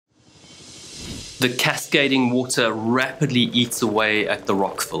The cascading water rapidly eats away at the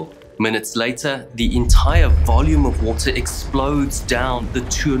rockfill. Minutes later, the entire volume of water explodes down the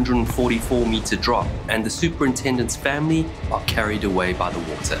 244-meter drop, and the superintendent's family are carried away by the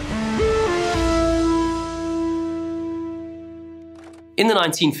water. In the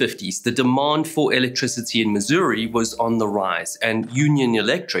 1950s, the demand for electricity in Missouri was on the rise, and Union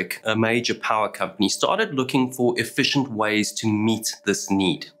Electric, a major power company, started looking for efficient ways to meet this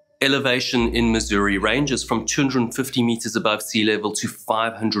need. Elevation in Missouri ranges from 250 meters above sea level to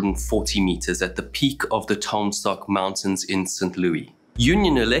 540 meters at the peak of the Taum Sauk mountains in St. Louis.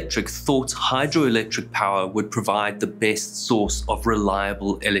 Union Electric thought hydroelectric power would provide the best source of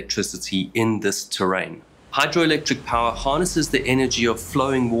reliable electricity in this terrain. Hydroelectric power harnesses the energy of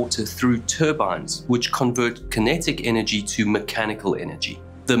flowing water through turbines, which convert kinetic energy to mechanical energy.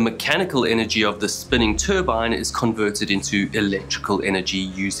 The mechanical energy of the spinning turbine is converted into electrical energy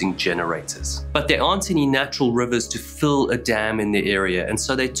using generators. But there aren't any natural rivers to fill a dam in the area, and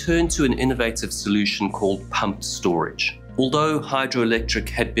so they turned to an innovative solution called pumped storage. Although hydroelectric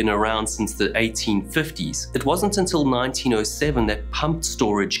had been around since the 1850s, it wasn't until 1907 that pumped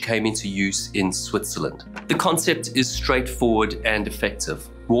storage came into use in Switzerland. The concept is straightforward and effective.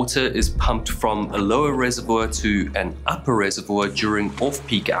 Water is pumped from a lower reservoir to an upper reservoir during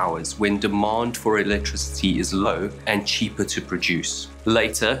off-peak hours when demand for electricity is low and cheaper to produce.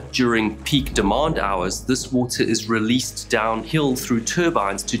 Later, during peak demand hours, this water is released downhill through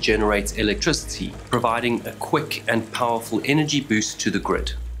turbines to generate electricity, providing a quick and powerful energy boost to the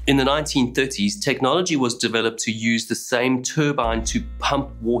grid. In the 1930s, technology was developed to use the same turbine to pump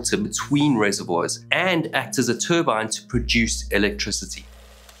water between reservoirs and act as a turbine to produce electricity.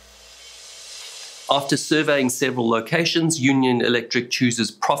 After surveying several locations, Union Electric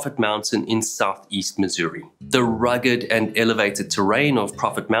chooses Prophet Mountain in southeast Missouri. The rugged and elevated terrain of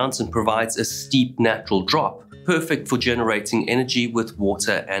Prophet Mountain provides a steep natural drop, perfect for generating energy with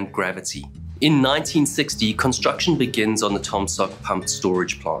water and gravity. In 1960, construction begins on the Taum Sauk pumped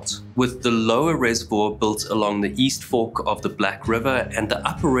storage plant, with the lower reservoir built along the east fork of the Black River and the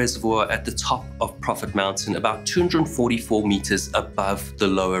upper reservoir at the top of Prophet Mountain, about 244 meters above the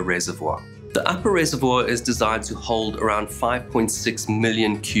lower reservoir. The upper reservoir is designed to hold around 5.6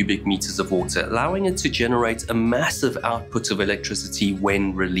 million cubic meters of water, allowing it to generate a massive output of electricity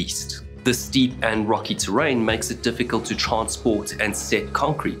when released. The steep and rocky terrain makes it difficult to transport and set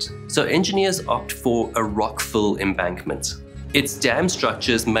concrete, so engineers opt for a rockfill embankment. Its dam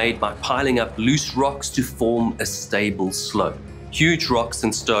structure is made by piling up loose rocks to form a stable slope. Huge rocks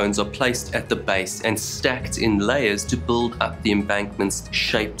and stones are placed at the base and stacked in layers to build up the embankment's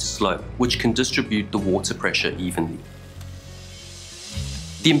shaped slope, which can distribute the water pressure evenly.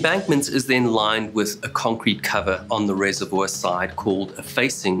 The embankment is then lined with a concrete cover on the reservoir side called a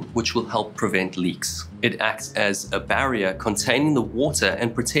facing, which will help prevent leaks. It acts as a barrier containing the water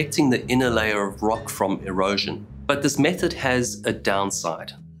and protecting the inner layer of rock from erosion. But this method has a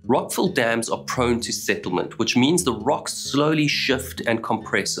downside. Rockfill dams are prone to settlement, which means the rocks slowly shift and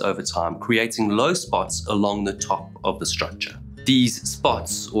compress over time, creating low spots along the top of the structure. These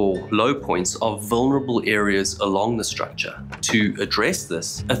spots, or low points, are vulnerable areas along the structure. To address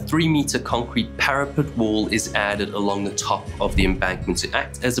this, a 3-meter concrete parapet wall is added along the top of the embankment to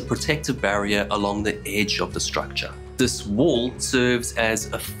act as a protective barrier along the edge of the structure. This wall serves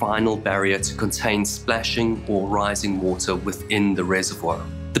as a final barrier to contain splashing or rising water within the reservoir.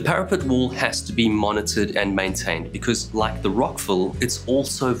 The parapet wall has to be monitored and maintained because, like the rockfill, it's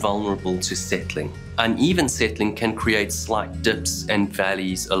also vulnerable to settling. Uneven settling can create slight dips and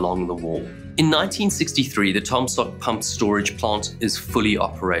valleys along the wall. In 1963, the Taum Sauk pumped storage plant is fully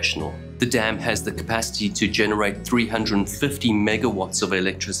operational. The dam has the capacity to generate 350 megawatts of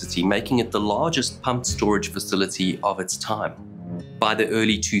electricity, making it the largest pumped storage facility of its time. By the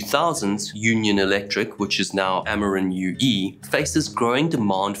early 2000s, Union Electric, which is now Ameren UE, faces growing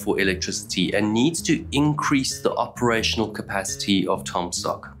demand for electricity and needs to increase the operational capacity of Taum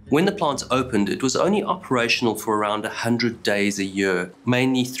Sauk. When the plant opened, it was only operational for around 100 days a year,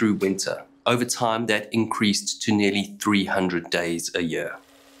 mainly through winter. Over time, that increased to nearly 300 days a year.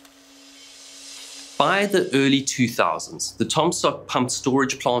 By the early 2000s, the Taum Sauk pumped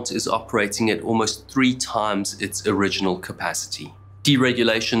storage plant is operating at almost 3 times its original capacity.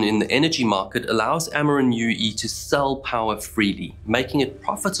 Deregulation in the energy market allows Ameren UE to sell power freely, making it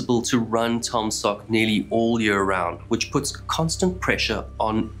profitable to run Taum Sauk nearly all year round, which puts constant pressure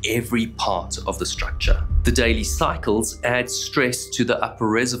on every part of the structure. The daily cycles add stress to the upper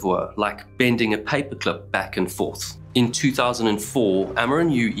reservoir, like bending a paperclip back and forth. In 2004, Ameren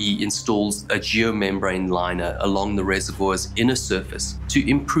UE installs a geomembrane liner along the reservoir's inner surface to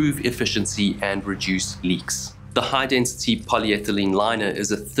improve efficiency and reduce leaks. The high-density polyethylene liner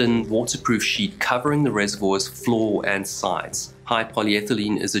is a thin, waterproof sheet covering the reservoir's floor and sides. High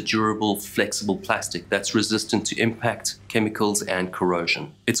polyethylene is a durable, flexible plastic that's resistant to impact, chemicals, and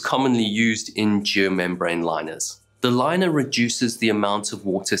corrosion. It's commonly used in geomembrane liners. The liner reduces the amount of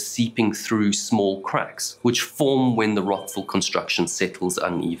water seeping through small cracks, which form when the rockfill construction settles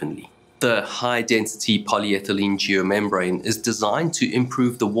unevenly. The high-density polyethylene geomembrane is designed to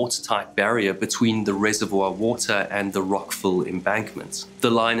improve the watertight barrier between the reservoir water and the rockfill embankment. The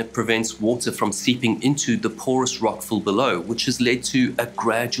liner prevents water from seeping into the porous rockfill below, which has led to a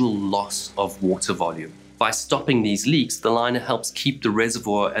gradual loss of water volume. By stopping these leaks, the liner helps keep the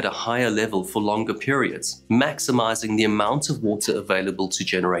reservoir at a higher level for longer periods, maximizing the amount of water available to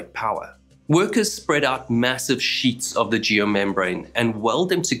generate power. Workers spread out massive sheets of the geomembrane and weld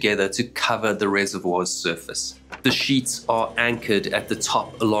them together to cover the reservoir's surface. The sheets are anchored at the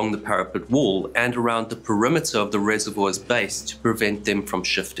top along the parapet wall and around the perimeter of the reservoir's base to prevent them from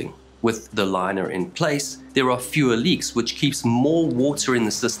shifting. With the liner in place, there are fewer leaks, which keeps more water in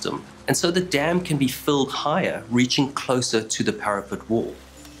the system, and so the dam can be filled higher, reaching closer to the parapet wall.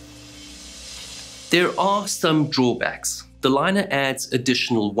 There are some drawbacks. The liner adds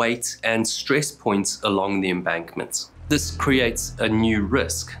additional weight and stress points along the embankment. This creates a new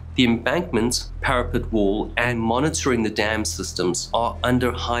risk. The embankment, parapet wall, and monitoring the dam systems are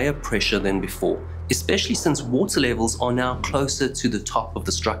under higher pressure than before, especially since water levels are now closer to the top of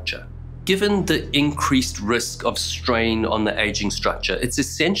the structure. Given the increased risk of strain on the aging structure, it's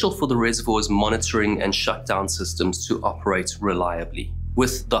essential for the reservoir's monitoring and shutdown systems to operate reliably.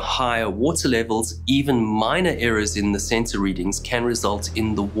 With the higher water levels, even minor errors in the sensor readings can result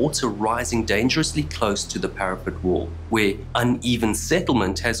in the water rising dangerously close to the parapet wall, where uneven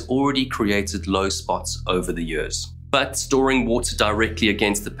settlement has already created low spots over the years. But storing water directly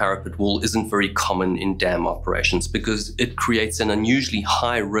against the parapet wall isn't very common in dam operations because it creates an unusually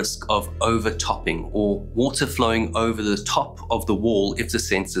high risk of overtopping or water flowing over the top of the wall if the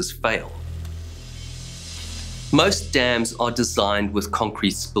sensors fail. Most dams are designed with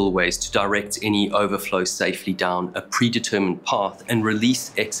concrete spillways to direct any overflow safely down a predetermined path and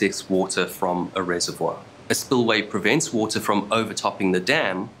release excess water from a reservoir. A spillway prevents water from overtopping the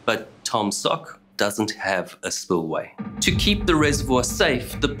dam, but Taum Sauk doesn't have a spillway. To keep the reservoir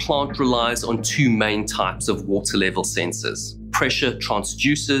safe, the plant relies on two main types of water level sensors: pressure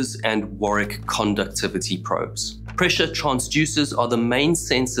transducers and Warwick conductivity probes. Pressure transducers are the main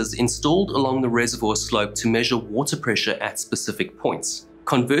sensors installed along the reservoir slope to measure water pressure at specific points,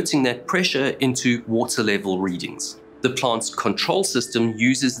 converting that pressure into water level readings. The plant's control system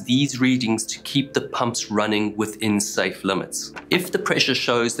uses these readings to keep the pumps running within safe limits. If the pressure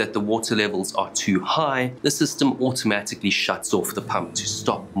shows that the water levels are too high, the system automatically shuts off the pump to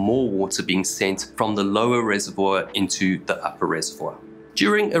stop more water being sent from the lower reservoir into the upper reservoir.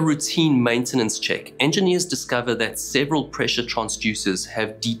 During a routine maintenance check, engineers discover that several pressure transducers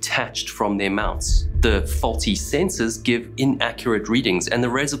have detached from their mounts. The faulty sensors give inaccurate readings, and the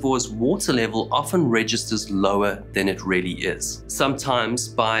reservoir's water level often registers lower than it really is, sometimes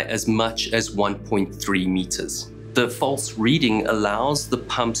by as much as 1.3 meters. The false reading allows the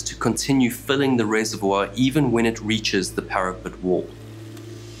pumps to continue filling the reservoir even when it reaches the parapet wall.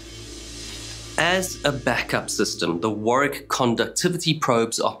 As a backup system, the Warwick conductivity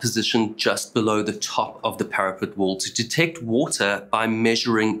probes are positioned just below the top of the parapet wall to detect water by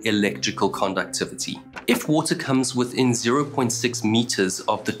measuring electrical conductivity. If water comes within 0.6 meters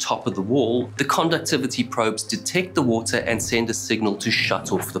of the top of the wall, the conductivity probes detect the water and send a signal to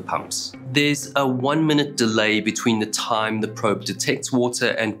shut off the pumps. There's a 1-minute delay between the time the probe detects water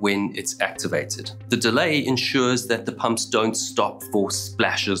and when it's activated. The delay ensures that the pumps don't stop for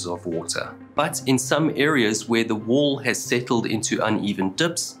splashes of water. But in some areas where the wall has settled into uneven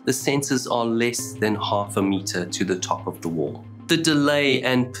dips, the sensors are less than half a meter to the top of the wall. The delay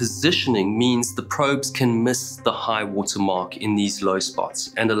and positioning means the probes can miss the high water mark in these low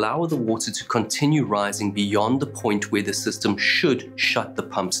spots and allow the water to continue rising beyond the point where the system should shut the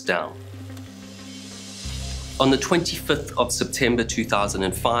pumps down. On the 25th of September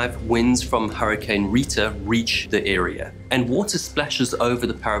 2005, winds from Hurricane Rita reach the area, and water splashes over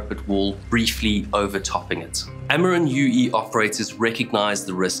the parapet wall, briefly overtopping it. Ameren UE operators recognize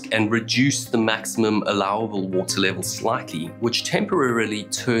the risk and reduce the maximum allowable water level slightly, which temporarily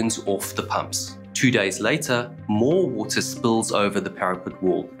turns off the pumps. 2 days later, more water spills over the parapet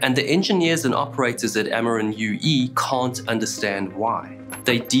wall, and the engineers and operators at Ameren UE can't understand why.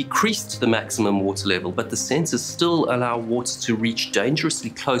 They decreased the maximum water level, but the sensors still allow water to reach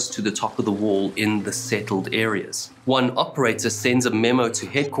dangerously close to the top of the wall in the settled areas. One operator sends a memo to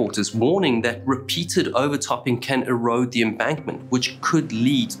headquarters warning that repeated overtopping can erode the embankment, which could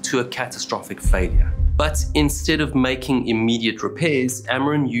lead to a catastrophic failure. But instead of making immediate repairs,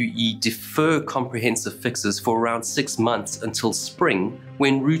 Ameren UE defer comprehensive fixes for around 6 months until spring,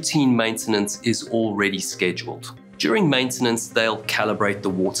 when routine maintenance is already scheduled. During maintenance, they'll calibrate the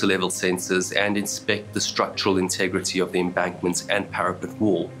water level sensors and inspect the structural integrity of the embankment and parapet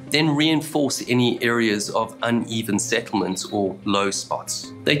wall, then reinforce any areas of uneven settlement or low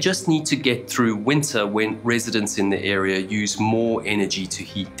spots. They just need to get through winter when residents in the area use more energy to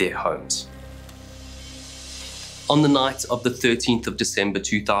heat their homes. On the night of the 13th of December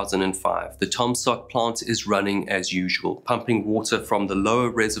 2005, the Taum Sauk plant is running as usual, pumping water from the lower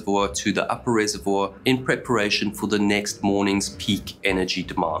reservoir to the upper reservoir in preparation for the next morning's peak energy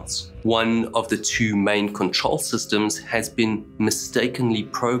demands. One of the two main control systems has been mistakenly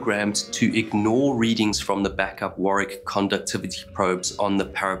programmed to ignore readings from the backup Warwick conductivity probes on the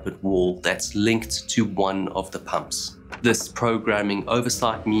parapet wall that's linked to one of the pumps. This programming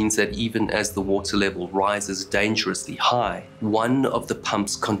oversight means that even as the water level rises dangerously high, one of the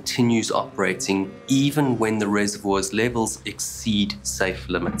pumps continues operating even when the reservoir's levels exceed safe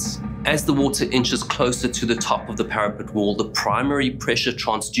limits. As the water inches closer to the top of the parapet wall, the primary pressure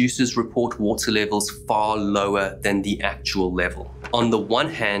transducers report water levels far lower than the actual level. On the one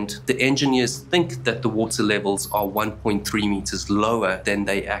hand, the engineers think that the water levels are 1.3 meters lower than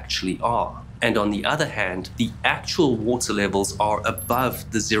they actually are. And on the other hand, the actual water levels are above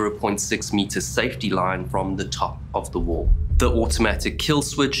the 0.6 meter safety line from the top of the wall. The automatic kill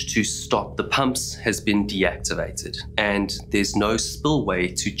switch to stop the pumps has been deactivated, and there's no spillway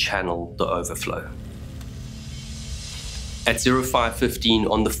to channel the overflow. At 05:15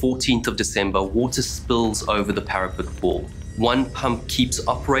 on the 14th of December, water spills over the parapet wall. One pump keeps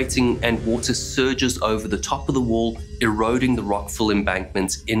operating and water surges over the top of the wall, eroding the rockfill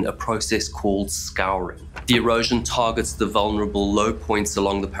embankment in a process called scouring. The erosion targets the vulnerable low points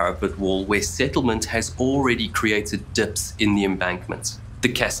along the parapet wall where settlement has already created dips in the embankment. The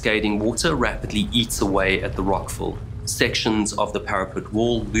cascading water rapidly eats away at the rockfill. Sections of the parapet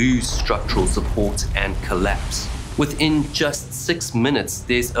wall lose structural support and collapse. Within just 6 minutes,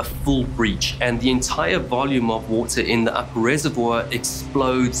 there's a full breach and the entire volume of water in the upper reservoir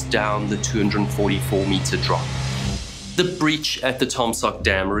explodes down the 244-meter drop. The breach at the Taum Sauk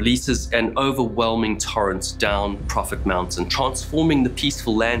Dam releases an overwhelming torrent down Prophet Mountain, transforming the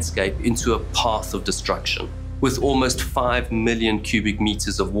peaceful landscape into a path of destruction. With almost 5 million cubic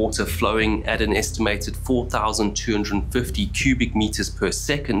meters of water flowing at an estimated 4,250 cubic meters per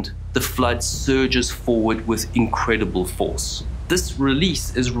second, the flood surges forward with incredible force. This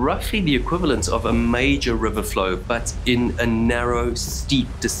release is roughly the equivalent of a major river flow, but in a narrow, steep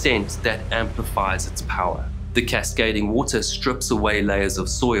descent that amplifies its power. The cascading water strips away layers of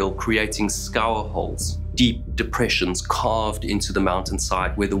soil, creating scour holes, deep depressions carved into the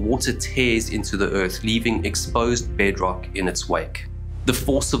mountainside where the water tears into the earth, leaving exposed bedrock in its wake. The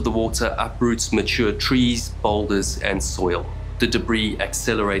force of the water uproots mature trees, boulders, and soil. The debris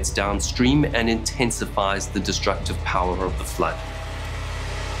accelerates downstream and intensifies the destructive power of the flood.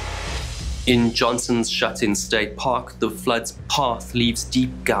 In Johnson's Shut-in State Park, the flood's path leaves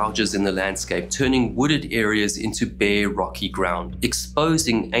deep gouges in the landscape, turning wooded areas into bare, rocky ground,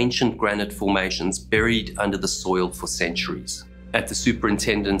 exposing ancient granite formations buried under the soil for centuries. At the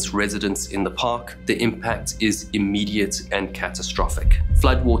superintendent's residence in the park, the impact is immediate and catastrophic.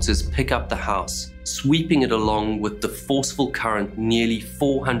 Floodwaters pick up the house, sweeping it along with the forceful current nearly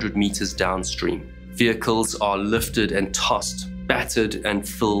 400 meters downstream. Vehicles are lifted and tossed, battered and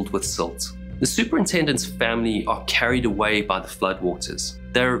filled with silt. The superintendent's family are carried away by the floodwaters.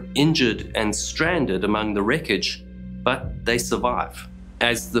 They're injured and stranded among the wreckage, but they survive.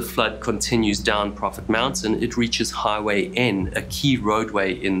 As the flood continues down Prophet Mountain, it reaches Highway N, a key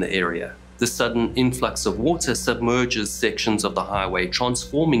roadway in the area. The sudden influx of water submerges sections of the highway,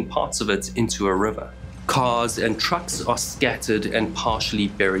 transforming parts of it into a river. Cars and trucks are scattered and partially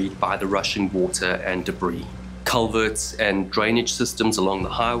buried by the rushing water and debris. Culverts and drainage systems along the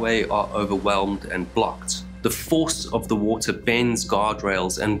highway are overwhelmed and blocked. The force of the water bends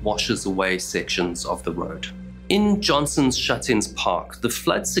guardrails and washes away sections of the road. In Johnson's Shut-ins Park, the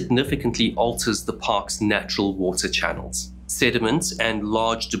flood significantly alters the park's natural water channels. Sediment and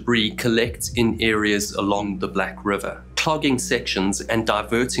large debris collect in areas along the Black River, clogging sections and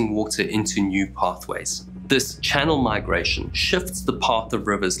diverting water into new pathways. This channel migration shifts the path of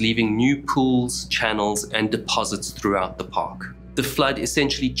rivers, leaving new pools, channels, and deposits throughout the park. The flood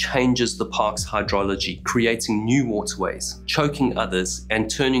essentially changes the park's hydrology, creating new waterways, choking others, and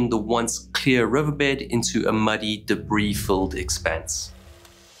turning the once clear riverbed into a muddy, debris-filled expanse.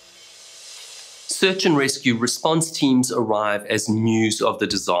 Search and rescue response teams arrive as news of the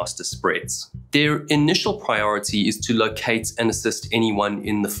disaster spreads. Their initial priority is to locate and assist anyone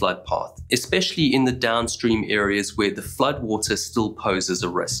in the flood path, especially in the downstream areas where the floodwater still poses a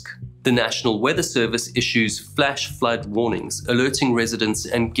risk. The National Weather Service issues flash flood warnings, alerting residents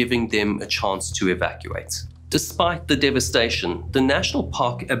and giving them a chance to evacuate. Despite the devastation, the national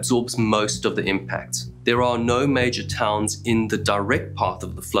park absorbs most of the impact. There are no major towns in the direct path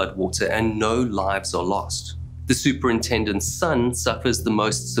of the floodwater and no lives are lost. The superintendent's son suffers the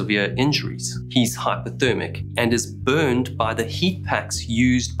most severe injuries. He's hypothermic and is burned by the heat packs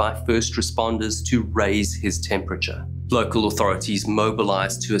used by first responders to raise his temperature. Local authorities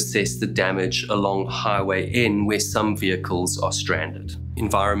mobilize to assess the damage along Highway N, where some vehicles are stranded.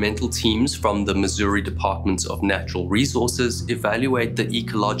 Environmental teams from the Missouri Department of Natural Resources evaluate the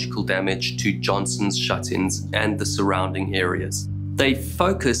ecological damage to Johnson's shut-ins and the surrounding areas. They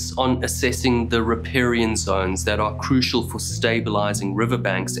focus on assessing the riparian zones that are crucial for stabilizing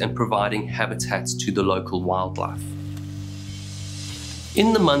riverbanks and providing habitats to the local wildlife.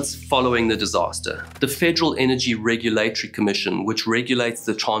 In the months following the disaster, the Federal Energy Regulatory Commission, which regulates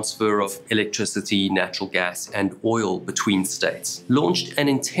the transfer of electricity, natural gas, and oil between states, launched an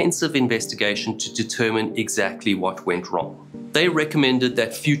intensive investigation to determine exactly what went wrong. They recommended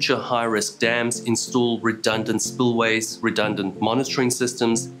that future high-risk dams install redundant spillways, redundant monitoring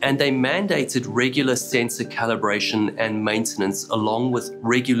systems, and they mandated regular sensor calibration and maintenance along with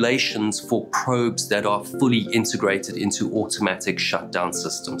regulations for probes that are fully integrated into automatic shutdown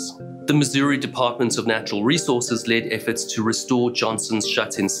systems. The Missouri Department of Natural Resources led efforts to restore Johnson's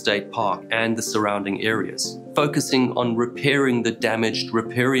Shut-in State Park and the surrounding areas, focusing on repairing the damaged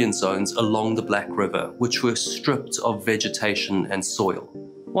riparian zones along the Black River, which were stripped of vegetation and soil.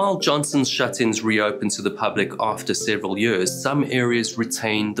 While Johnson's shut-ins reopened to the public after several years, some areas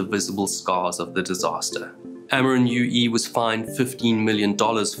retained the visible scars of the disaster. Ameren UE was fined $15 million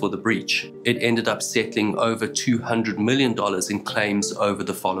for the breach. It ended up settling over $200 million in claims over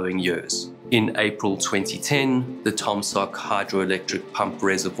the following years. In April 2010, the Taum Sauk hydroelectric pump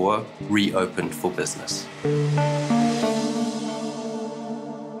reservoir reopened for business.